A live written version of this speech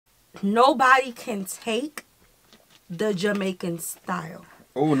nobody can take the Jamaican style.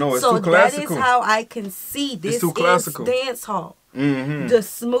 Oh no, it's too classical. So that is how I can see this it's too classical. Dance hall. The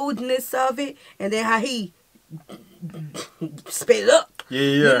smoothness of it, and then how he spit up. Yeah,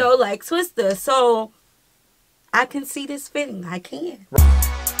 yeah. You know, like Twister. So I can see this fitting. I can.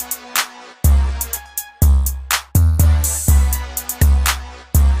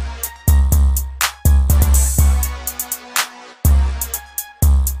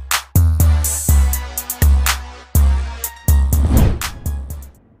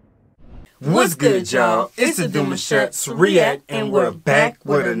 What's good, y'all? It's the Demouchet React, and we're back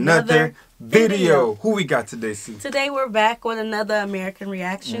with another video. Who we got today, C? Today we're back with another American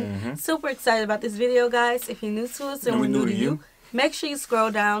reaction. Super excited about this video, guys. If you're new to us and we're new to you, make sure you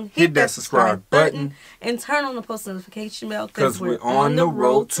scroll down, hit that subscribe button, and turn on the post notification bell because we're on the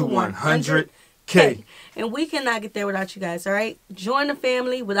road to 100K. And we cannot get there without you guys, all right? Join the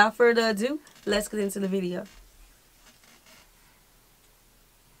family. Without further ado, let's get into the video.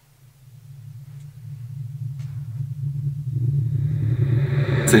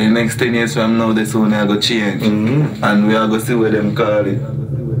 So the next 10 years from now, this one I go change. And we are going to see what them call it.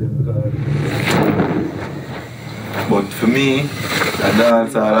 But for me, a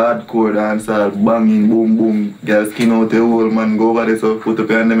dancehall, hardcore dancehall, banging, boom, boom, girl skin out the whole man, go over there, so put up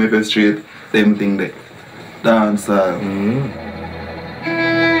your hand and make it straight. Same thing there. Dancehall.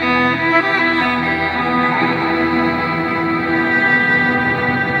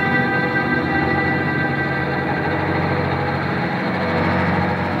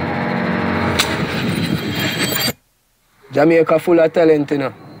 Jamaica full of talent, you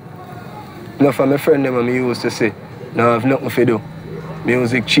know. Enough of my friend them I used to say, now I have nothing to do.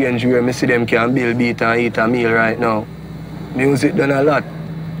 Music change where I see them can build beat and eat a meal right now. Music done a lot.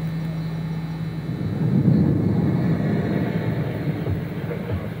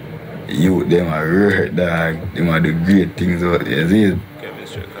 You, them are hurt, dog. Them are do great things out there, see?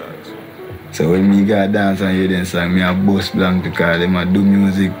 So when me got dance and hear them song, me a bust blank because them a do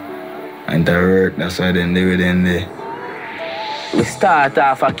music and to work, that's why then they were then there. We start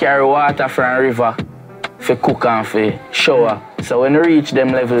off a carry water from a river for cook and for shower. So when we reach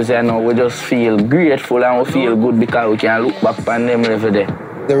them levels, you know, we just feel grateful and we feel good because we can look back on them level there.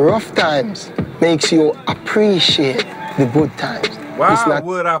 The rough times makes you appreciate the good times. Why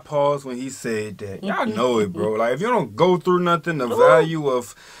would I pause when he said that? Y'all know it, bro. Like, if you don't go through nothing, the value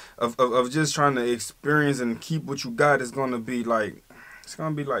of just trying to experience and keep what you got is gonna be like, it's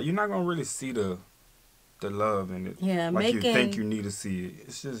gonna be like, you're not gonna really see the love in it. Yeah, like you think you need to see it.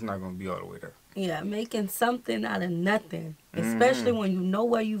 It's just not gonna be all the way there. Yeah, making something out of nothing, especially when you know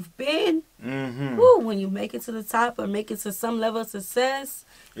where you've been. Woo, when you make it to the top or make it to some level of success,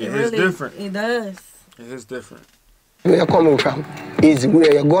 it is different. It does. It is different. Where you're coming from is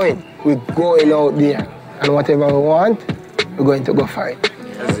where you're going. We're going out there, and whatever we want, we're going to go for it.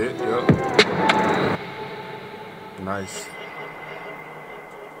 That's it. Yep. Nice.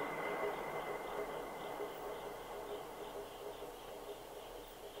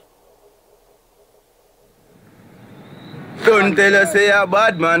 Don't tell us say a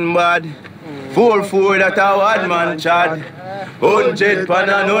bad man bad. 4-4 that a bad man chad. 100 pan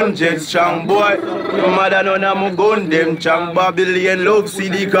and 100 strong boy. No matter none of my gun them chang. Babylon love see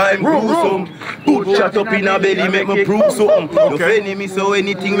the crime gruesome. Put shot up in a belly make me prove something. No enemy so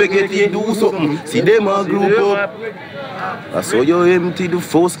anything we get you do something. See them a group up. I saw you empty the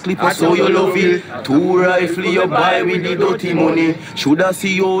first clip, I saw you love it. 2 rifle you buy with the dirty money. Shoulda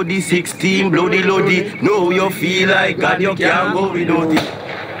see you the 16 bloody lodi. Now you feel like God you can't go without it.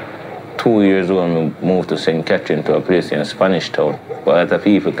 2 years ago, I moved to St. Catherine to a place in Spanish Town. But a lot of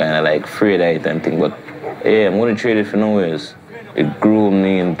people kind of like afraid of it and think, but yeah, I'm going to trade it for no ways. It grew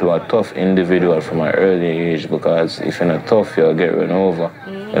me into a tough individual from an early age because if you're not tough, you'll get run over.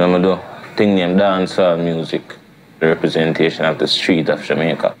 And I'm going to do thing named dancehall music, the representation of the street of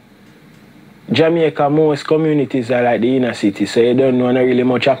Jamaica. Jamaica, most communities are like the inner city, so you don't know really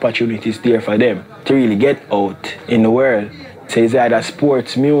much opportunities there for them to really get out in the world. So it's either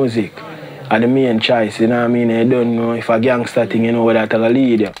sports, music, and the main choice, you know what I mean? I don't know if a gangster thing, you know, where that'll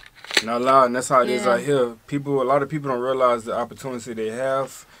lead you. Not lie, and that's how it is out here. A lot of people don't realize the opportunity they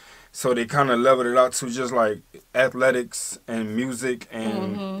have, so they kind of leveled it out to just like athletics and music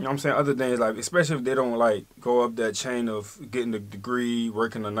and, you know what I'm saying, other things, like, especially if they don't like go up that chain of getting a degree,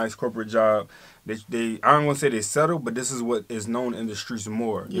 working a nice corporate job. They I don't want to say they settle, but this is what is known in the streets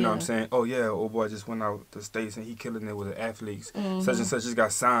more. You know what I'm saying? Oh yeah, old boy just went out the States and he killing it with the athletes. Such and such just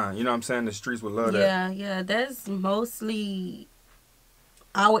got signed. You know what I'm saying? The streets would love that. Yeah, that's mostly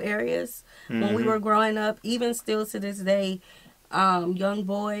our areas. When we were growing up, even still to this day, young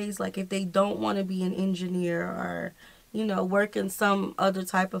boys, like if they don't want to be an engineer or, you know, work in some other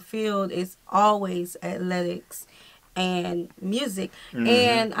type of field, it's always athletics and music.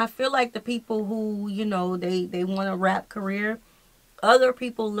 And I feel like the people who, you know, they want a rap career, other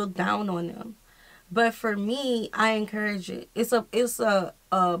people look down on them. But for me, I encourage it. It's a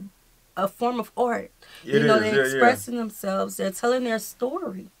form of art. You know, they're expressing themselves. They're telling their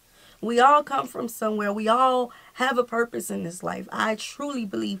story. We all come from somewhere. We all have a purpose in this life. I truly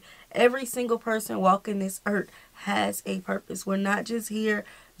believe every single person walking this earth has a purpose. We're not just here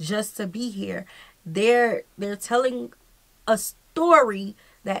just to be here. They're telling a story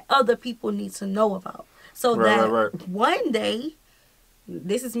that other people need to know about. So one day,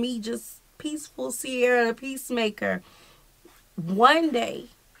 this is me just peaceful Sierra, the peacemaker. One day,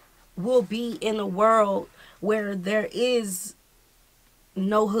 we'll be in a world where there is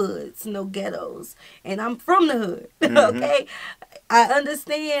no hoods, no ghettos. And I'm from the hood, okay? I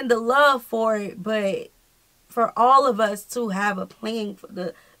understand the love for it, but for all of us to have a playing for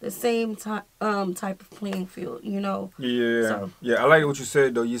the same type of playing field, you know? Yeah. So. Yeah, I like what you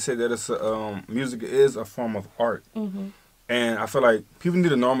said, though. You said that it's music is a form of art. And I feel like people need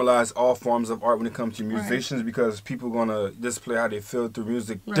to normalize all forms of art when it comes to musicians because people are going to display how they feel through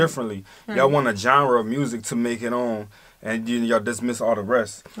music differently. Y'all want a genre of music to make it on, and y'all dismiss all the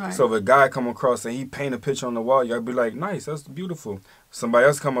rest. So if a guy come across and he paint a picture on the wall, y'all be like, nice, that's beautiful. Somebody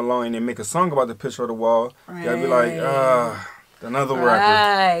else come along and they make a song about the picture of the wall, y'all be like, another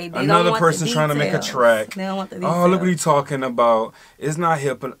rapper. Another person trying to make a track. They don't want the details. Oh, look what he's talking about. It's not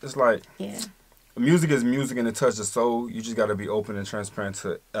hip. It's like... Music is music and it touches the soul. You just got to be open and transparent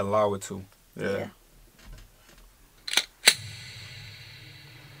to allow it to. Yeah.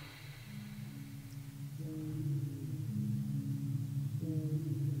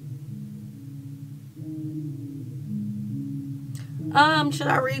 Should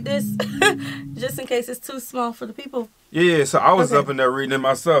I read this? Just in case it's too small for the people. Yeah, so I was up in there reading it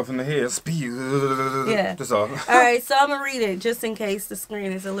myself in the head. Speed. Yeah. That's all. Alright, so I'm going to read it just in case the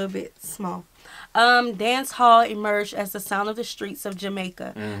screen is a little bit small. Dancehall emerged as the sound of the streets of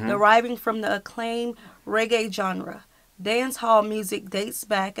Jamaica, deriving from the acclaimed reggae genre. Dancehall music dates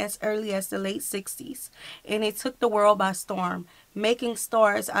back as early as the late 60s, and it took the world by storm, making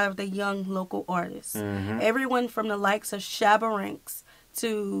stars out of the young local artists. Everyone from the likes of Shabba Ranks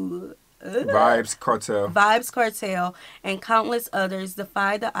to vybz Kartel, and countless others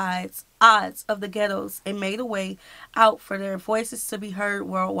defied the odds of the ghettos and made a way out for their voices to be heard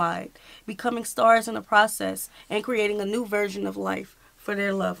worldwide, becoming stars in the process and creating a new version of life for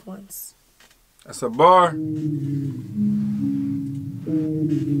their loved ones. That's a bar.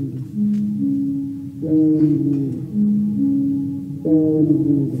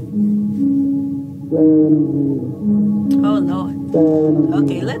 Oh, Lord.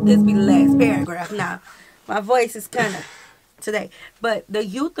 Okay, let this be the last paragraph now. My voice is kind of today. But the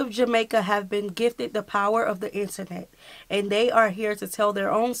youth of Jamaica have been gifted the power of the internet, and they are here to tell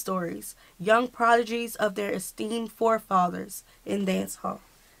their own stories, young prodigies of their esteemed forefathers in dancehall.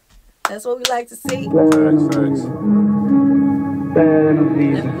 That's what we like to see. Facts. Let that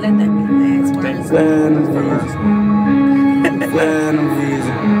be the last word.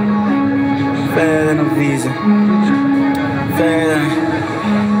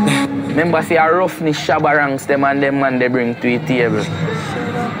 Remember, see a roughness Shabba Ranks them and them man they bring to the table.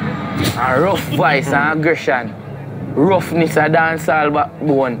 A rough voice and aggression. Roughness a dancehall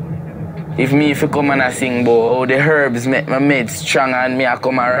backbone. If come and I sing about how the herbs make my meds strong and me I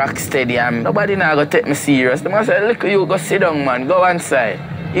come and rock steady and nobody now go take me serious. They must say, look, you go sit down, man, go inside.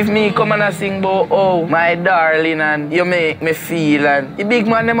 If me come and I sing about, oh, my darling, and you make me feel, and the big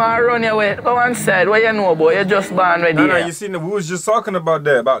man, them all run your way, go inside, what you know about, you just born ready. No, you see, we was just talking about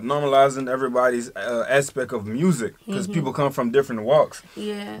that, about normalizing everybody's aspect of music, because people come from different walks.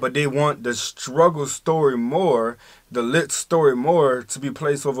 Yeah. But they want the struggle story more, the lit story more, to be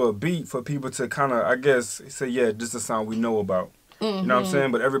placed over a beat for people to kind of, I guess, say, yeah, this is the sound we know about. You know what I'm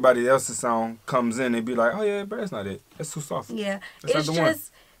saying? But everybody else's sound comes in and be like, oh yeah, but that's not it. That's too soft. Yeah. That's it's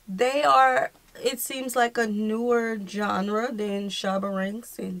just, they are, it seems like a newer genre than Shabba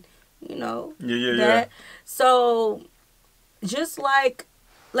Ranks and, you know. Yeah. So, just like,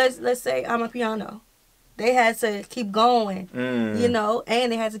 let's say I'm a piano. They had to keep going, you know,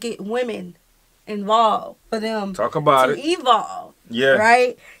 and they had to get women involved for them to evolve. Yeah.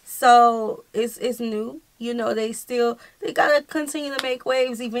 Right? So, it's new. You know, they gotta continue to make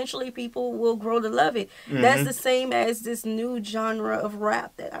waves. Eventually, people will grow to love it. That's the same as this new genre of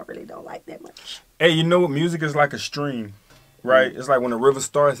rap that I really don't like that much. Hey, you know what? Music is like a stream. right? It's like when the river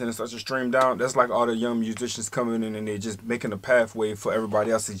starts and it starts to stream down, that's like all the young musicians coming in and they're just making a pathway for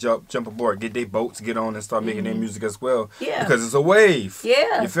everybody else to jump aboard, get their boats, get on and start making their music as well. Yeah. Because it's a wave.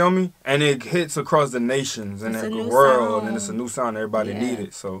 Yeah. You feel me? And it hits across the nations and the world, and it's a new sound everybody need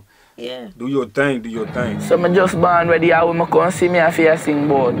it. So yeah. Do your thing, do your thing. So I just born ready, I will come see me if you sing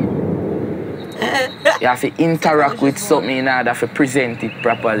board. You have to interact with something in order to present it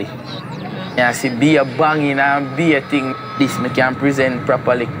properly. You have to be a banging and be a thing this me can present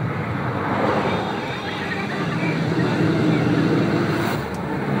properly.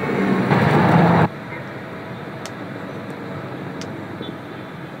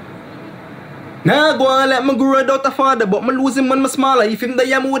 Nah, go on, let me grow out a father, but me losing man, me smaller. If him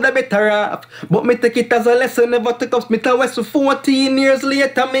die, I would have better off. But me take it as a lesson, never take up me to West. So 14 years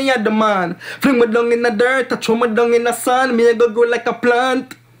later, me a the man. Fling me down in the dirt, I throw me down in the sun. Me a go grow like a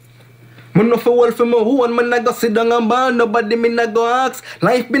plant. Me no for wolf for me who and man I go sit down and ball. Nobody me na go ask.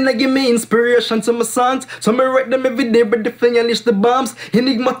 Life been a give me inspiration to my songs. So me write them every day, ready for unleash the bombs.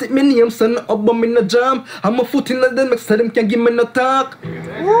 Enigmatic me name, son up me in the jam. I'm a foot in the them, so them can give me no talk.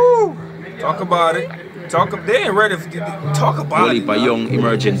 Woo! Talk about it. They ain't ready for talk about it. Only for young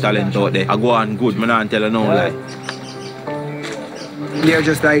emerging talent out there. I go on good, man, I tell you no lie. They're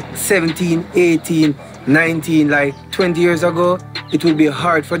just like 17, 18, 19, like 20 years ago. It would be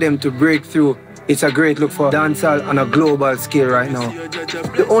hard for them to break through. It's a great look for dancehall on a global scale right now.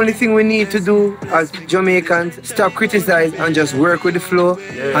 The only thing we need to do as Jamaicans, stop criticizing and just work with the flow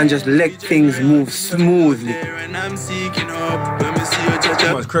and just let things move smoothly.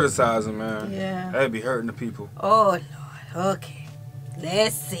 Too much criticizing, man. Yeah. That'd be hurting the people. Oh, Lord. Okay.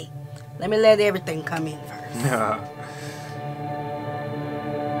 Let's see. Let me let everything come in first. Yeah.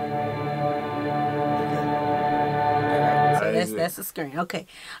 That's the screen. Okay.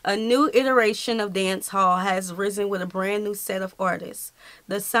 A new iteration of dancehall has risen with a brand new set of artists.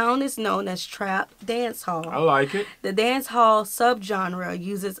 The sound is known as trap dancehall. I like it. The dancehall subgenre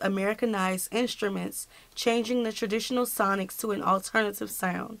uses Americanized instruments, changing the traditional sonics to an alternative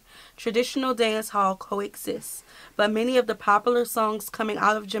sound. Traditional dancehall coexists, but many of the popular songs coming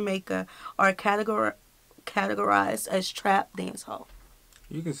out of Jamaica are categorized as trap dancehall.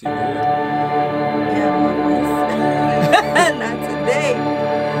 You can see that. Yeah, not today.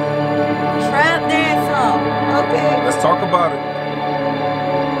 Trap dancehall. Okay. Let's talk about it.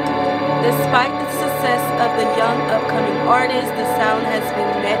 Despite the success of the young upcoming artists, the sound has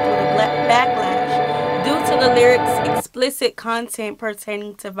been met with a backlash due to the lyrics' explicit content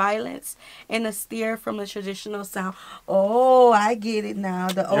pertaining to violence and a steer from the traditional sound. Oh, I get it now.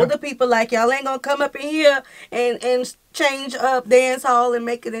 The older people like, y'all ain't gonna come up in here and change up dance hall and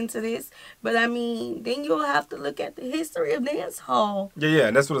make it into this. But I mean, then you'll have to look at the history of dance hall. Yeah,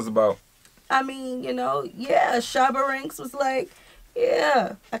 that's what it's about. I mean, you know, Shabba Ranks was like,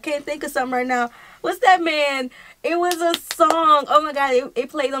 I can't think of something right now. What's that man? It was a song. Oh my God, it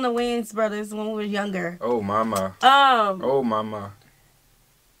played on the Wayans Brothers when we were younger. Oh mama. Oh mama.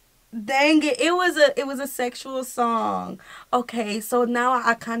 Dang it! It was a sexual song. Okay, so now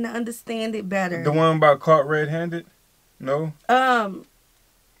I kind of understand it better. The one about caught red-handed? No. Dang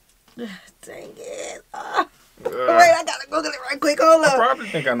it! Wait, I gotta Google it right quick. Hold up. I probably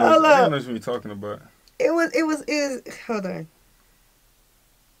think I know. I know what you're talking about. It was. Hold on.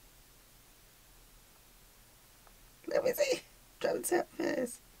 Let me see. Try to tap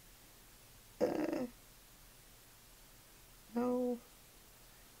fast. No.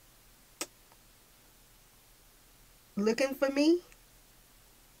 Looking for me?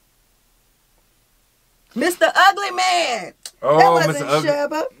 Mr. Ugly Man. Oh, that wasn't Mr. Ugly.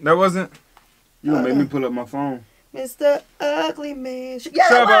 Shabba. That wasn't? You gonna make me pull up my phone. Mr. Ugly Man. Yeah,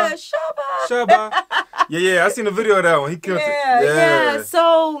 Shabba. That was Shabba. Shabba. Yeah, I seen the video of that one. He killed it. Yeah.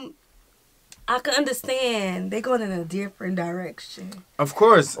 So I can understand they're going in a different direction. Of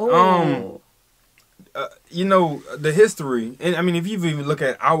course. Oh. You know, the history, and I mean, if you even look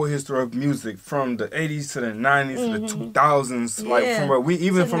at our history of music from the 80s to the 90s to the 2000s, like from where we,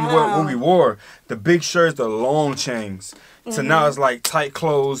 even from what we wore, the big shirts, the long chains, to now it's like tight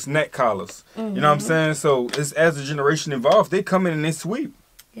clothes, neck collars. You know what I'm saying? So it's, as the generation evolves, they come in and they sweep.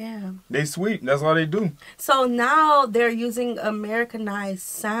 Yeah. They sweep. That's all they do. So now they're using Americanized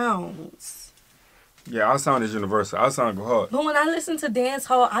sounds. Yeah, our sound is universal. Our sound go hard. But when I listen to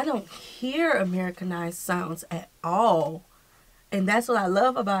dancehall, I don't hear Americanized sounds at all. And that's what I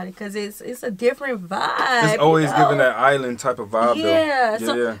love about it, because it's a different vibe. It's always giving that island type of vibe,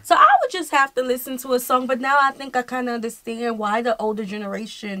 though. So I would just have to listen to a song. But now I think I kind of understand why the older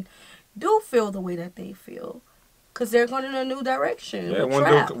generation do feel the way that they feel. because they're going in a new direction. Yeah,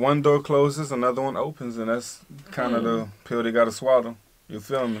 one door closes, another one opens, and that's kind of the pill they got to swallow. You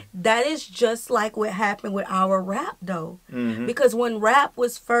feel me? That is just like what happened with our rap, though. Because when rap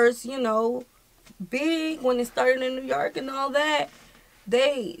was first, you know, big, when it started in New York and all that,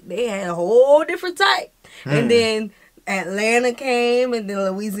 they had a whole different type. And then Atlanta came, and then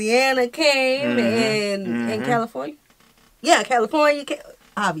Louisiana came, and California. Yeah, California came,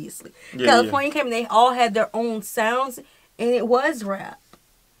 obviously. California came, and they all had their own sounds, and it was rap.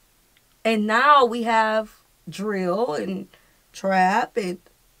 And now we have drill and trap and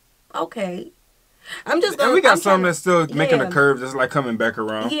okay. I'm just gonna, and we got something that's still making a curve that's like coming back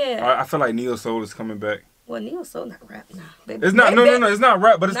around. Yeah. I feel like neo soul is coming back. Well, neo soul not rap now. It's not no, it's not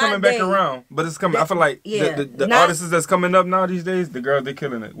rap, but it's coming back around. But it's coming. I feel like the artists that's coming up now these days, the girls, they're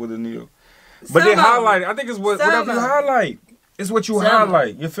killing it with the neo. But they highlight. I think it's whatever you highlight. It's what you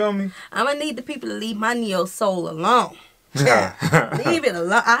highlight. You feel me? I'm gonna need the people to leave my neo soul alone. Leave it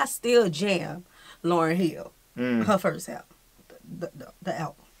alone. I still jam Lauryn Hill, her first album. The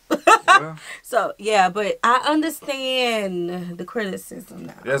album. So yeah, but I understand the criticism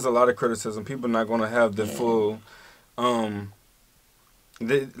now. There's a lot of criticism. People not gonna have the full they're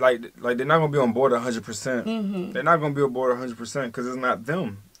not gonna be on board 100%. They're not gonna be on board 100% because it's not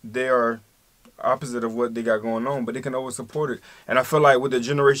them. They are opposite of what they got going on, but they can always support it. And I feel like with the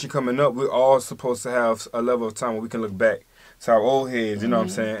generation coming up, we're all supposed to have a level of time where we can look back to our old heads, you know what I'm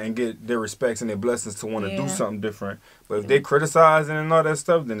saying, and get their respects and their blessings to want to do something different. But if they criticizing and all that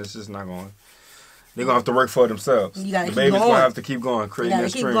stuff, then it's just not going. They're going to have to work for it themselves. The baby's going to have to keep going, creating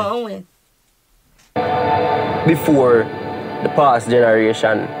that stream. Going. Before the past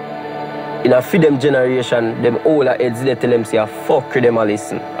generation, in a feed them generation, them older heads, they tell them say a fuck them a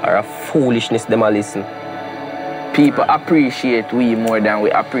listen, or a foolishness them a listen. People appreciate we more than we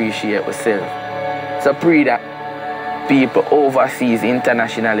appreciate ourselves. So pray that people overseas,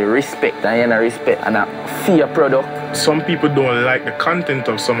 internationally respect and respect and a fair product. Some people don't like the content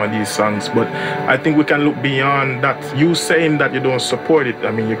of some of these songs, but I think we can look beyond that. You saying that you don't support it,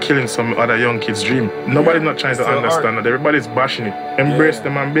 I mean, you're killing some other young kids' dream. Nobody's not trying to understand that. Everybody's bashing it. Embrace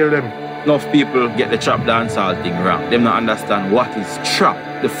them and build them. Enough people get the trap dancehall thing wrong. Them not understand what is trap.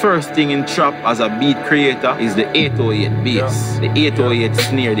 The first thing in trap as a beat creator is the 808 bass, the 808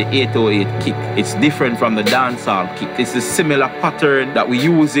 snare, the 808 kick. It's different from the dancehall kick. It's a similar pattern that we're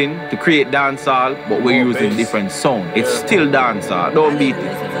using to create dancehall, but we're using different sound. It's still dancehall. Don't beat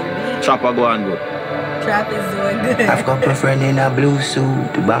it. Trap a go and go. Trap is doing good. I've got a friend in a blue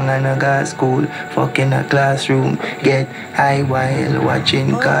suit, bang in a girl school, fuck in a classroom, get high while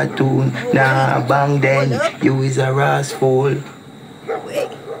watching cartoon. Nah, bang then, you is a rascal.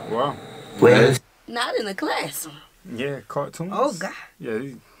 Wow. Well, not in the classroom. Yeah, cartoons. Oh God.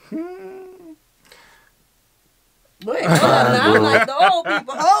 Yeah. Wait, hold up now. I'm like the old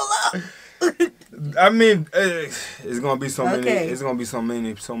people. Hold up. I mean, it's gonna be so many. It's gonna be so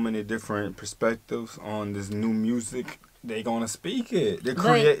many different perspectives on this new music. They gonna speak it.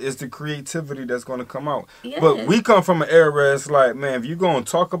 It's the creativity that's gonna come out. Yeah. But we come from an era where it's like, man, if you gonna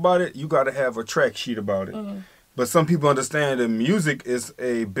talk about it, you gotta have a track sheet about it. But some people understand that music is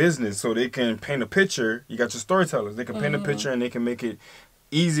a business, so they can paint a picture. You got your storytellers. They can paint a picture and they can make it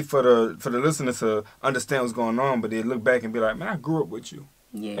easy for the listener to understand what's going on. But they look back and be like, man, I grew up with you.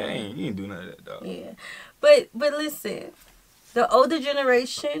 Yeah. Dang, you ain't do none of that, dog. Yeah. But listen, the older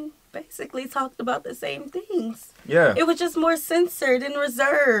generation basically talked about the same things. Yeah. It was just more censored and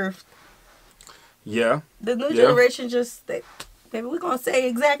reserved. Yeah. The new generation just, maybe we're going to say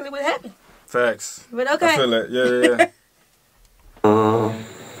exactly what happened. Facts. But okay. I feel that. Yeah.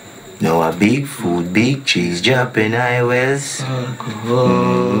 no, a big food, big cheese, dropping high wells.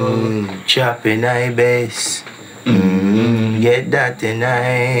 Chopping high bass. Get that in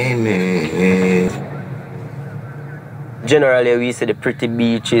I Generally, we see the pretty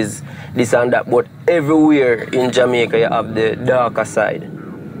beaches, this and that, but everywhere in Jamaica, you have the darker side.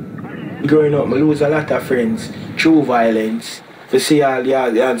 Growing up, I lose a lot of friends through violence. To see all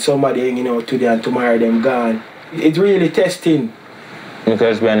and somebody hanging out today and tomorrow them gone. It's really testing.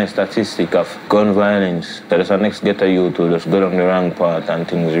 Because being a statistic of gun violence, there is a next get a youth who just go on the wrong path and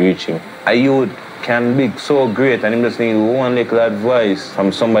things reach him. A youth can be so great and he just need one little advice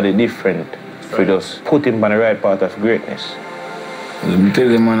from somebody different to just put him on the right path of greatness. Let me tell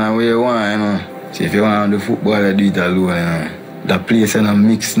them man where you want, you know. See if you want the football, you do it alone, you know. That place you don't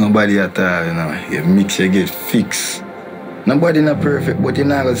mix nobody at all, you know. You mix, you get fixed. Nobody not perfect, but you're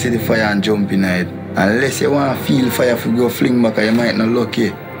not going to see the fire and jump in it. Unless you want to feel fire if you go fling back, you might not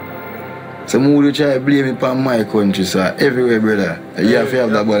lucky. So I would try to blame it on my country, so everywhere, brother. You have to have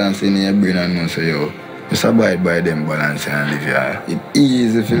that balance in your brain and know, so yo, Just abide by them balance and live here. It's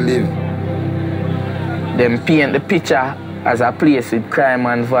easy to live. Them paint the picture as a place with crime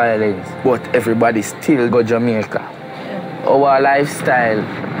and violence, but everybody still go Jamaica. Our lifestyle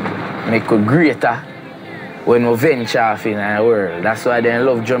make it greater when we venture off in our world. That's why they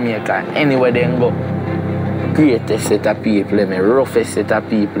love Jamaica. Anywhere they go, greatest set of people, the roughest set of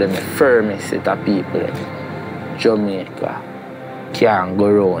people, the firmest set of people. Jamaica can't go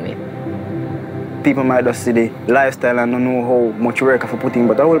around it. People might just see the lifestyle and don't know how much work I have put in,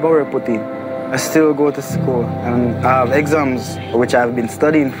 but I will work put in. I still go to school and I have exams which I've been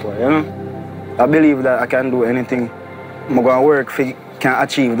studying for, you know. I believe that I can do anything. I'm going to work for can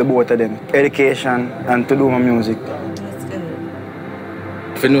achieve the both of them, education and to do my music. That's good.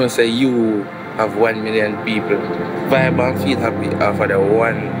 If you know, say you have 1 million people, vibe and feel happy after the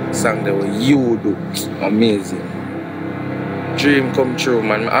one song that you do. Amazing. Dream come true,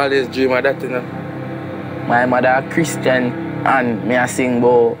 man. I always dream of that, you know. My mother Christian and me I sing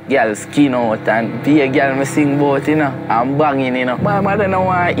about girl skin out and be a girl me sing about, you know. I'm banging, you know. My mother don't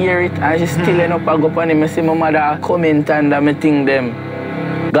want to hear it and she still end up go on him. I see my mother comment and me think them.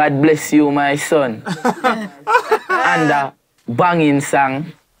 God bless you, my son. And banging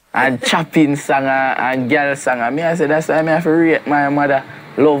song and chopping song and girl song. And me I say that's why I have to rate my mother.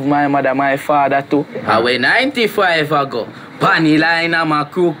 Love my mother, my father too. I went 95 ago. Panny line I'm a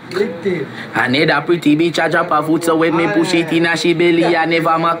crook. I need a pretty bitch a drop a foot so when me push it in a she belly I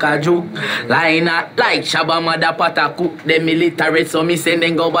never make a joke. Line like Shabba mother pata cook. Them military so me send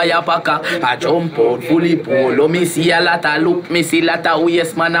them go buy a packer. I jump out fully polo. Me see a lot of look. Me see lot of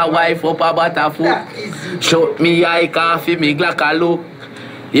waste man a wife up a butterfoot. Shut me eye coffee me glock a look.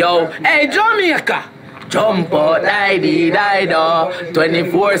 Yo, hey Jamaica. Jump out, die-do,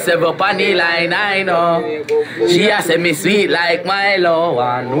 24/7 panny line, I know. She a say me sweet like Milo.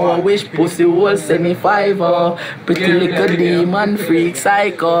 I know wish pussy will send me 5. Pretty little demon freak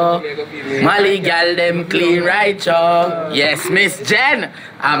psycho. Malie gal them clean right, yes, Miss Jen.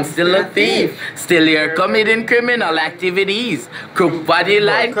 I'm still a thief, still here committing criminal activities. Crook body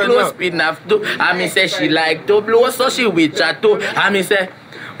line close enough to. I me say she like to blow, so she witch at too. I me say.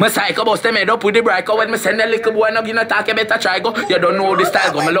 My psycho bust them head up with the brysco. When me send a little boy no give no talk, you better try go. You don't know the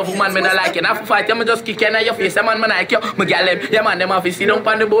style go. Me love woman, me no like you. Now for fight you, me just kick you in your face. The man me like you. Me gal them, yeah man, them have to sit down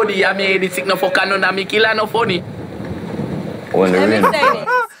on the body. I made it sick no fuck and none of me killer no funny. Let me say this.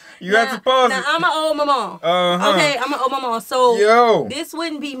 You have to pause. Now I'm an old mama. Okay, I'm an old mama. So this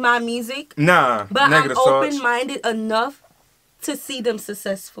wouldn't be my music. Nah, but I'm open-minded enough to see them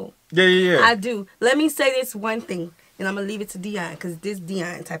successful. Yeah. I do. Let me say this one thing. And I'm going to leave it to Dion because this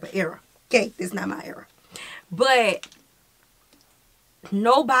Dion type of era. Okay? This is not my era. But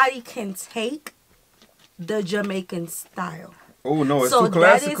nobody can take the Jamaican style. Oh, no, it's too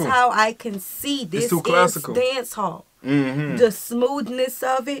classical. So that is how I can see this is dance hall. The smoothness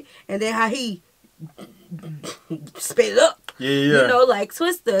of it. And then how he spit it up. Yeah. You know, like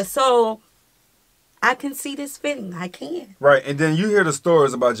Twister. So I can see this fitting. I can. Right. And then you hear the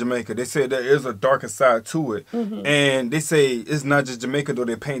stories about Jamaica. They say there is a darker side to it. And they say it's not just Jamaica, though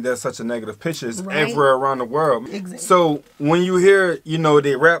they paint that such a negative picture. It's everywhere around the world. Exactly. So when you hear, you know,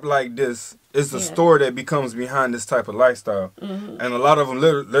 they rap like this, it's the story that becomes behind this type of lifestyle. And a lot of them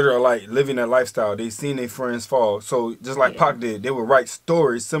literally like living that lifestyle. They seen their friends fall. So just like Pac did, they would write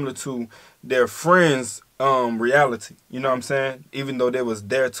stories similar to their friends' reality. You know what I'm saying? Even though they was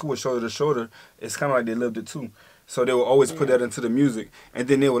there too, shoulder to shoulder, it's kind of like they lived it too. So they would always put that into the music. And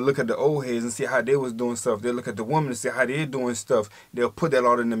then they would look at the old heads and see how they was doing stuff. They'll look at the women and see how they're doing stuff. They'll put that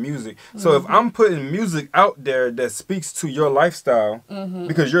all in the music. So if I'm putting music out there that speaks to your lifestyle,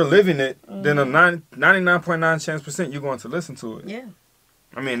 because you're living it, then a 99.9% you're going to listen to it. Yeah.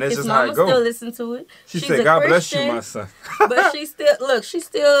 I mean, that's His just how it mama goes. still listen to it. She said, God bless you, my son. But she still, look, she's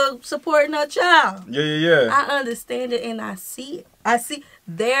still supporting her child. Yeah. I understand it and I see it. I see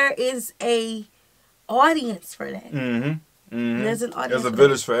there is a audience for that. There's an audience. There's a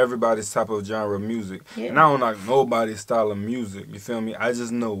village for everybody's type of genre of music. And I don't like nobody's style of music. You feel me? I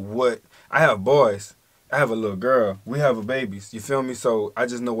just know what. I have boys. I have a little girl. We have a babies. You feel me? So I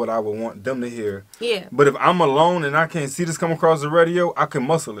just know what I would want them to hear. Yeah. But if I'm alone and I can't see this come across the radio, I can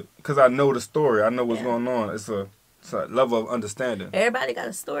muscle it because I know the story. I know what's going on. It's a level of understanding. Everybody got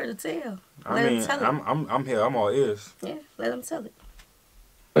a story to tell. Let them tell it. I'm here. I'm all ears. Yeah. Let them tell it.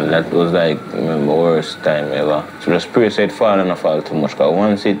 That was like my worst time ever. So just pray so it fall and not fall too much. Because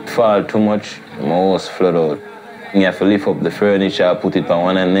once it fall too much, my house flood out. You have to lift up the furniture, put it on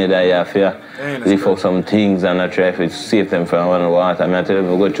one another, you have to lift up some things and I try to save them from running water. I mean, I tell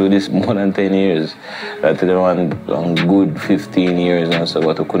them I go through this more than 10 years. I tell them one good 15 years and so,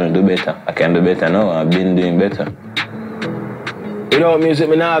 but I couldn't do better. I can do better now, I've been doing better. Without music,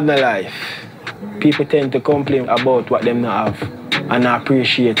 I don't have no life. People tend to complain about what them not have and not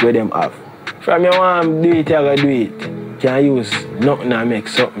appreciate what them have. From you want to do it, you gotta do it. Can't use nothing to make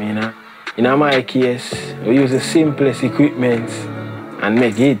something, you know. In my case, we use the simplest equipment and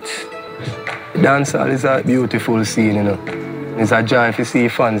make it. Dancehall is a beautiful scene, you know. It's a joy to see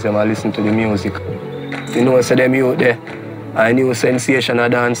fans them listen to the music. You know, so them youth there, a new sensation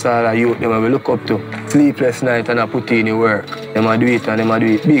of dancehall, a youth them we look up to. Sleepless night and I put in the work. Them a do it and them a do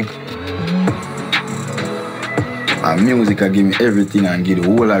it big. And music I give me everything and give the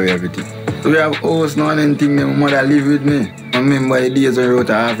whole of everything. We have house now and anything, my mother live with me. I remember the days when I wrote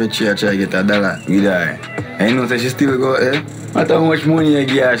a half a chair, try to get $1 with her. And you know, so she still go out there. No matter how much money I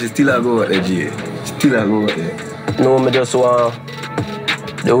give her, she still go out there, G. Still go out there. No, I just want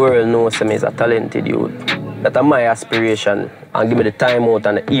the world knows me as a talented youth. That's my aspiration. And give me the time out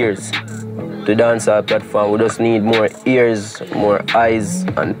and the ears to dance our platform. We just need more ears, more eyes,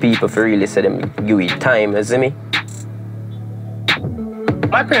 and people to really say them give it time, you see me?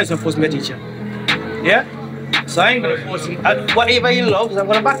 My parents are forced me to teach you. Yeah? So I ain't gonna force him. Whatever he loves, I'm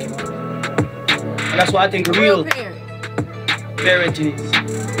gonna back him. And that's what I think real parenting is.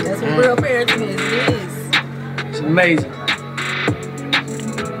 That's what real parenting is. It's amazing.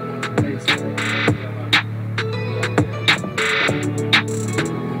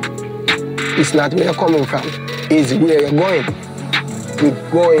 It's not where you're coming from, it's where you're going.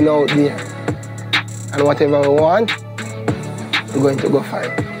 We're going out there. And whatever we want, we're going to go for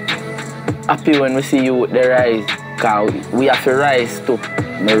it. Happy when we see you with the rise, because we have to rise too.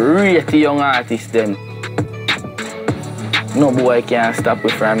 I rate the young artists them. No boy can stop me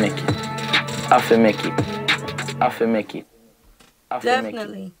from making it. Have to make it. Have to make it.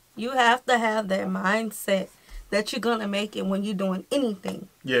 Definitely. You have to have that mindset that you're gonna make it when you're doing anything.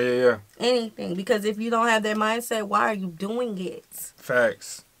 Yeah. Anything. Because if you don't have that mindset, why are you doing it?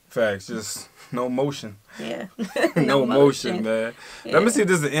 Facts. Just no motion. Yeah. no motion, man. Yeah. Let me see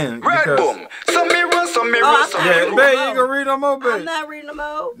this is the end. Red boom. Some mirror. Yeah, babe, you ain't gonna read no more, babe. I'm not reading them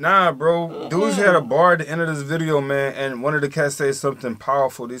all. Nah, bro. Dudes had a bar at the end of this video, man, and one of the cats said something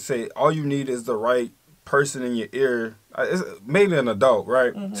powerful. They say all you need is the right person in your ear, it's mainly an adult,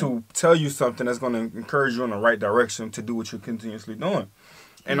 right, to tell you something that's going to encourage you in the right direction to do what you're continuously doing.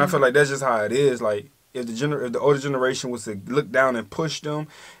 And I feel like that's just how it is. Like, if the older generation was to look down and push them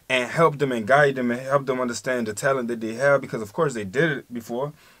and help them and guide them and help them understand the talent that they have, because of course they did it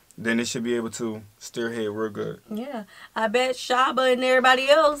before, then they should be able to steer ahead real good. Yeah, I bet Shaba and everybody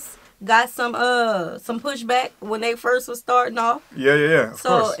else got some pushback when they first was starting off. Yeah. Of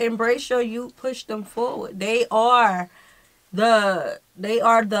course. Embrace your youth, push them forward. They are the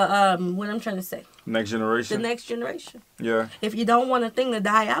what I'm trying to say. Next generation. The next generation. Yeah. If you don't want a thing to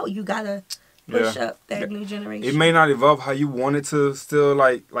die out, you gotta push up that new generation. It may not evolve how you want it to still,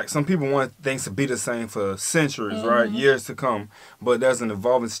 like some people want things to be the same for centuries, right? Years to come. But there's an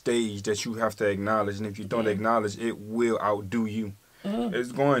evolving stage that you have to acknowledge, and if you don't acknowledge, it will outdo you.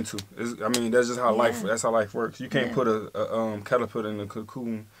 It's going to. I mean, that's just how life. That's how life works. You can't put a caterpillar in a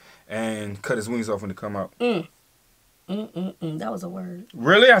cocoon and cut his wings off when they come out. That was a word.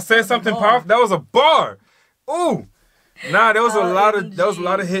 Really? I said something powerful. That was a bar. Ooh. Nah, there was a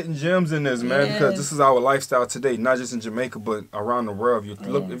lot of hidden gems in this, man. Because this is our lifestyle today, not just in Jamaica, but around the world.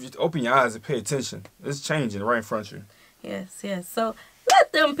 If you open your eyes and pay attention, it's changing right in front of you. Yes. So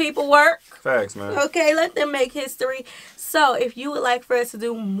let them people work. Facts, man. Okay, let them make history. So if you would like for us to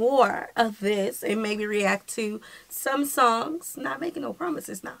do more of this and maybe react to some songs, not making no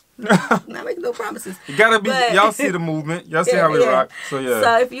promises now. Not making no promises. You gotta be, y'all see the movement. Y'all see how we rock. So yeah.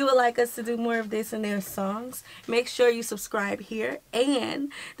 So if you would like us to do more of this and their songs, make sure you subscribe here.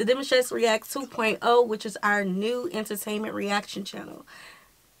 And the Demouchets React 2.0, which is our new entertainment reaction channel.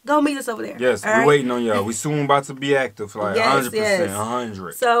 Go meet us over there. Yes, we're waiting on y'all. We soon about to be active, like 100%,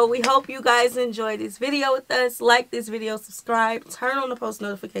 100. So we hope you guys enjoyed this video with us. Like this video, subscribe, turn on the post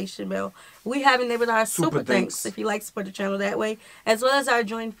notification bell. We have enabled our super thanks if you like to support the channel that way, as well as our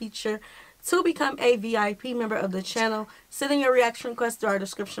join feature to become a VIP member of the channel. Send in your reaction request to our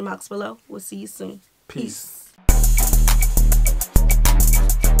description box below. We'll see you soon. Peace.